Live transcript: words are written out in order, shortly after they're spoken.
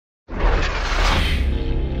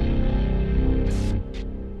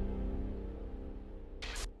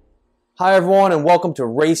Hi everyone and welcome to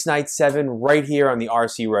Race Night 7 right here on the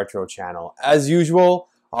RC Retro channel. As usual,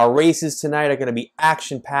 our races tonight are going to be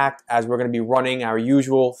action-packed as we're going to be running our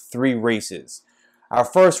usual 3 races. Our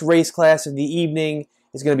first race class of the evening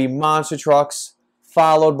is going to be monster trucks,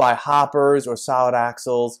 followed by hoppers or solid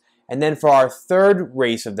axles. And then for our third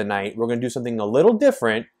race of the night, we're going to do something a little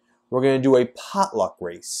different. We're going to do a potluck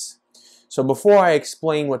race. So before I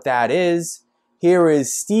explain what that is, here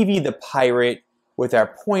is Stevie the Pirate with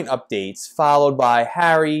our point updates, followed by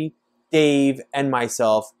Harry, Dave, and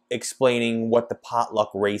myself explaining what the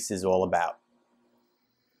potluck race is all about.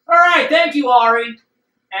 All right, thank you, Ari.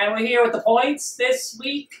 And we're here with the points this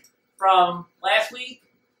week from last week.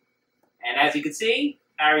 And as you can see,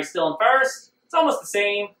 Harry's still in first. It's almost the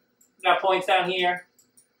same. We got points down here.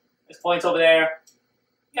 There's points over there.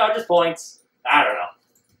 You know, just points. I don't know.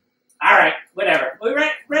 All right, whatever. We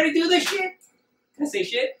ready to do this shit? Can I say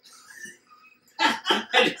shit?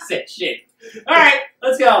 I just said shit. All right,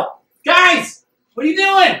 let's go. Guys, what are you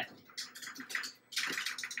doing?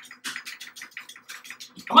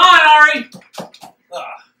 Come on, Ari.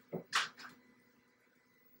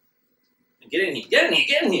 Get in here, get in here,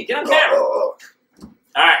 get in here. Get on camera. All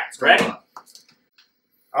right, ready?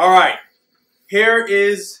 All right, here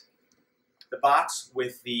is the box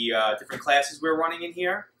with the different classes we're running in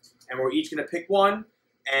here. And we're each going to pick one.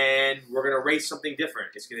 And we're going to race something different.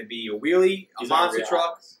 It's going to be a wheelie, a monster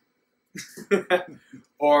truck,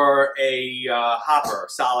 or a hopper,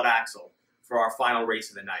 solid axle, for our final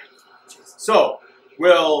race of the night. So,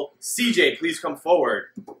 will CJ please come forward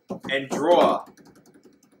and draw?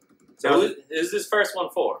 So who is this first one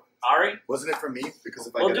for? Ari? Wasn't it for me? Because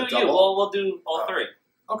if I We'll get a do you. double, We'll do all 3.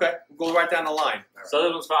 Okay, we'll go right down the line. So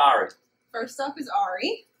this one's for Ari. First up is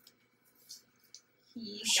Ari.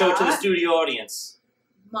 He Show it to the studio audience.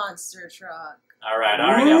 monster truck. All right,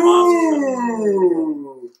 Ari got monster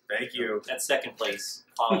Ooh, thank you. That's second place.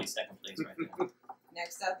 Quality second place right there.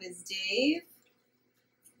 Next up is Dave.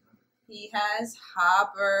 He has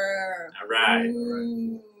Hopper. All right.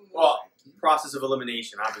 Ooh. Well, process of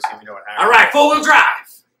elimination. Obviously, we know what happens. All right, 4-wheel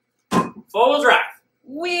drive. 4-wheel drive.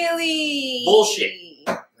 Wheelie. Bullshit.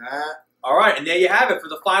 All right, and there you have it for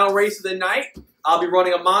the final race of the night. I'll be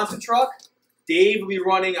running a monster truck. Dave will be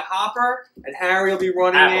running a hopper, and Harry will be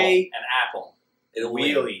running An apple. It'll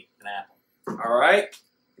wheelie. An apple. All right.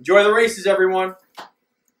 Enjoy the races, everyone.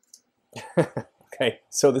 Okay,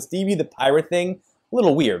 so the Stevie the Pirate thing, a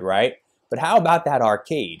little weird, right? But how about that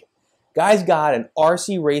arcade? Guy's got an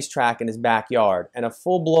RC racetrack in his backyard and a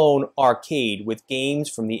full-blown arcade with games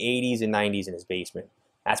from the 80s and 90s in his basement.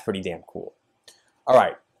 That's pretty damn cool. All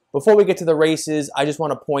right, before we get to the races, I just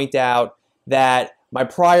want to point out that my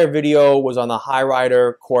prior video was on the High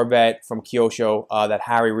Rider Corvette from Kyosho that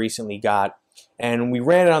Harry recently got, and we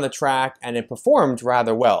ran it on the track and it performed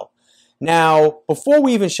rather well. Now, before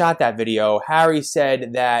we even shot that video, Harry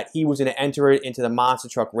said that he was going to enter it into the monster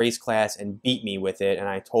truck race class and beat me with it, and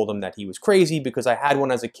I told him that he was crazy because I had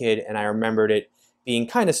one as a kid and I remembered it being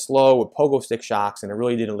kind of slow with pogo stick shocks, and it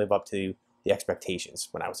really didn't live up to the expectations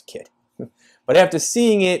when I was a kid. But after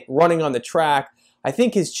seeing it running on the track, I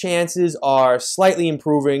think his chances are slightly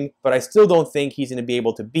improving, but I still don't think he's going to be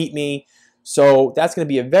able to beat me. So that's going to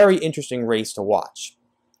be a very interesting race to watch.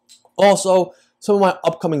 Also, some of my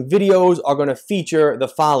upcoming videos are going to feature the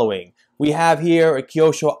following. We have here a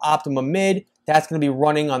Kyosho Optima Mid. That's going to be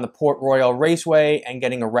running on the Port Royal Raceway and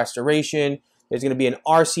getting a restoration. There's going to be an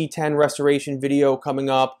RC10 restoration video coming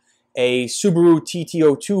up, a Subaru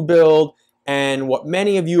TT02 build, and what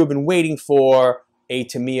many of you have been waiting for, a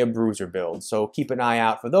Tamiya Bruiser build. So keep an eye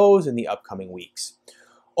out for those in the upcoming weeks.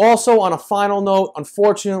 Also, on a final note,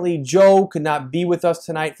 unfortunately, Joe could not be with us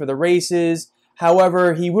tonight for the races.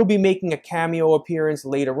 However, he will be making a cameo appearance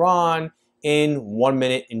later on in 1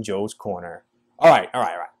 Minute in Joe's Corner. All right.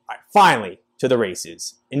 Finally, to the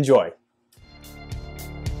races. Enjoy.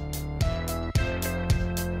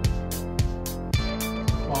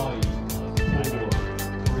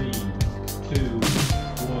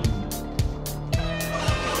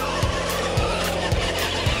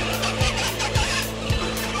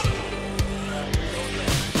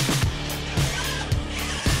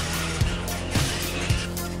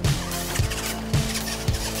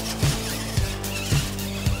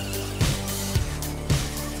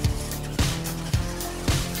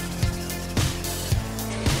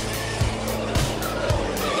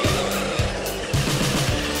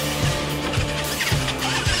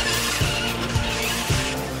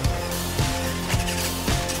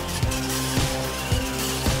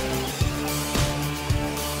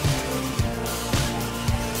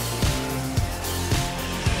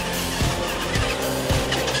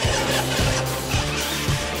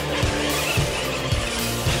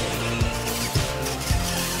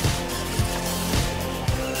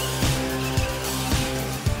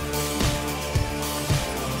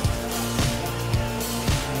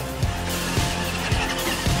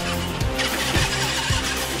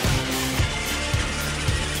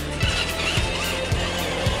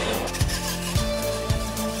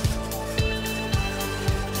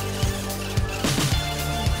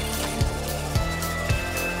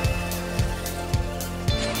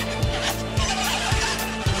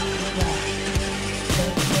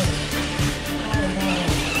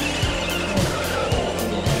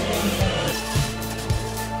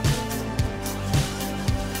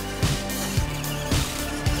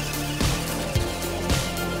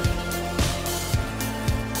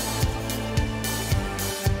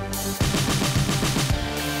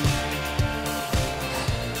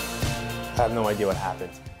 I have no idea what happened.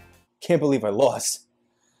 Can't believe I lost.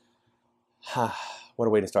 What a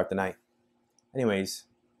way to start the night. Anyways,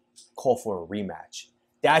 call for a rematch.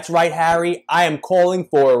 That's right, Harry. I am calling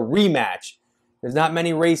for a rematch. There's not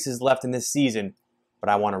many races left in this season, but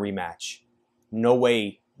I want a rematch. No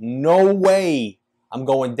way, no way I'm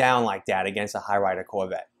going down like that against a High Rider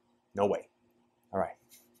Corvette. No way. All right,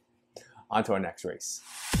 on to our next race.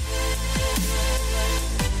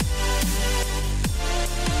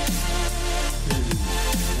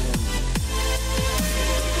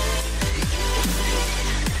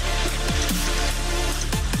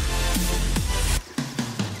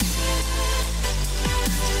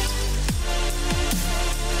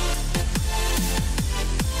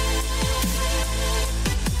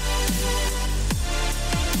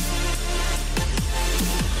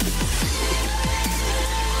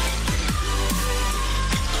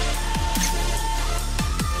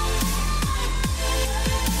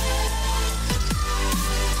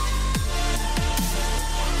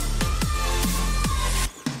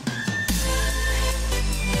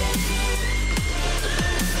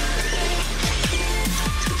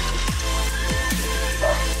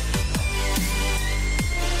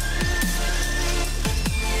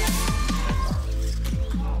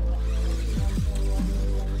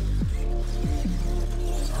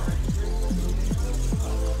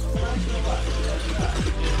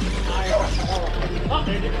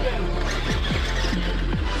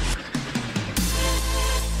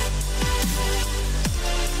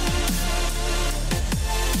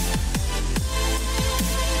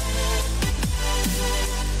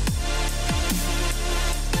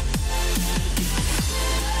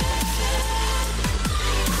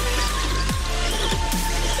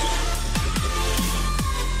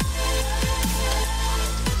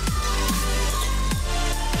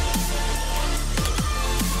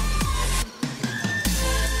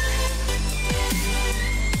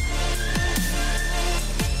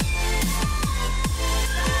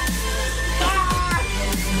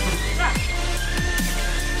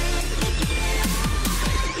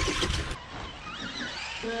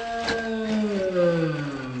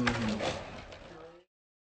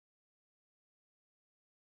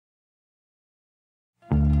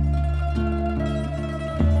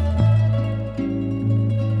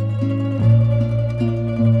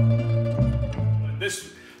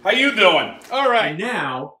 How you doing? All right. And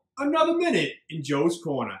now, another minute in Joe's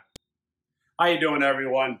Corner. How you doing,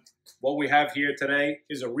 everyone? What we have here today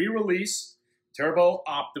is a re-release Turbo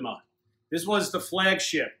Optima. This was the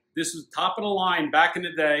flagship. This was top of the line back in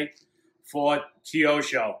the day for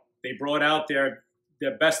Kyosho. They brought out their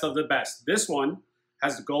best of the best. This one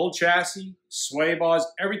has the gold chassis, sway bars,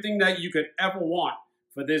 everything that you could ever want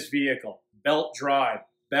for this vehicle. Belt drive,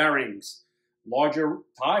 bearings, larger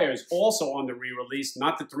tires also on the re-release,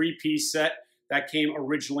 not the three-piece set that came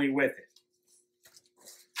originally with it.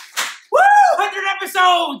 Woo! 100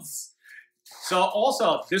 episodes! So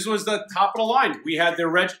also, this was the top of the line. We had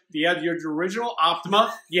your original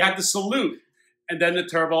Optima, you had the Salute, and then the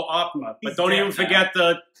Turbo Optima. But don't even forget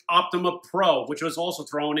the Optima Pro, which was also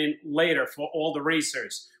thrown in later for all the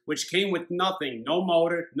racers, which came with nothing, no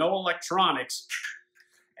motor, no electronics,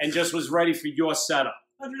 and just was ready for your setup.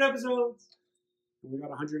 100 episodes. We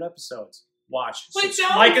got 100 episodes. Watch. Wait,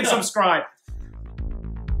 like and subscribe.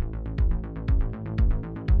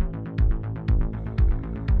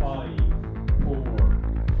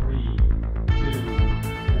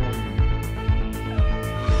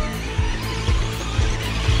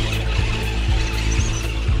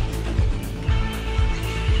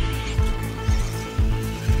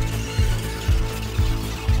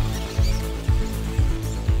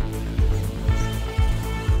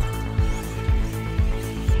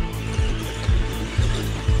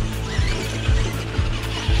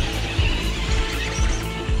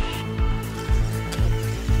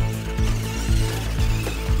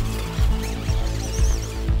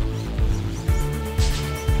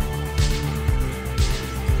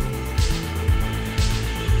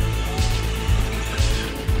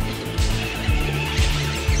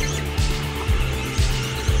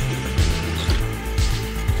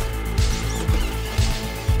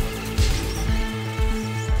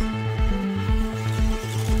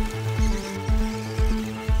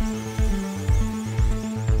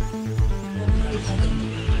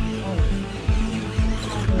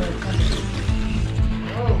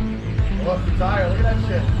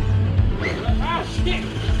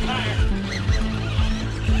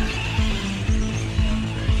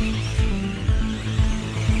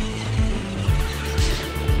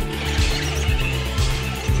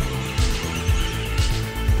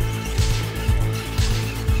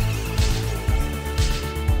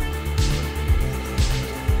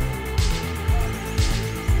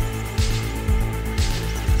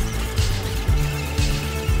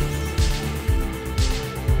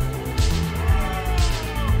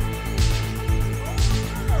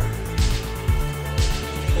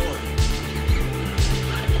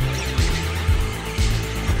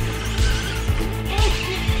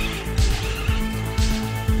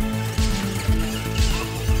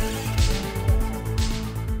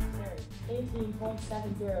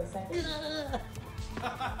 8.70 seconds.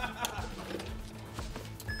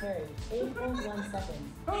 Carry, 8.1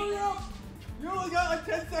 seconds. Hurry up! You only got like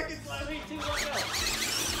 10 seconds left. 3, 2, 1,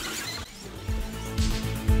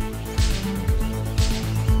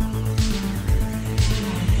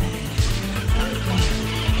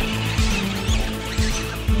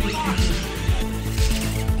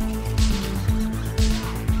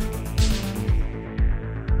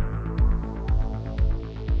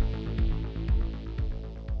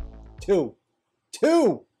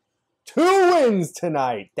 go. Two wins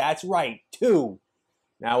tonight. That's right, 2.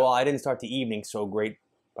 Now, while I didn't start the evening so great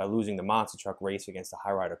by losing the monster truck race against the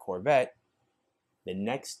High Rider Corvette, the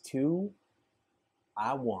next 2,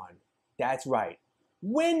 I won. That's right.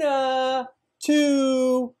 Winner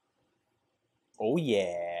 2. Oh,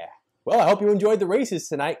 yeah. Well, I hope you enjoyed the races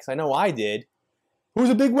tonight, because I know I did. Who's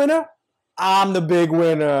a big winner? I'm the big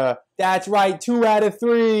winner. That's right, 2 out of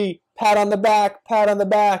 3. Pat on the back, pat on the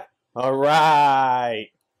back. All right.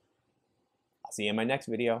 I'll see you in my next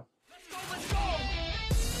video.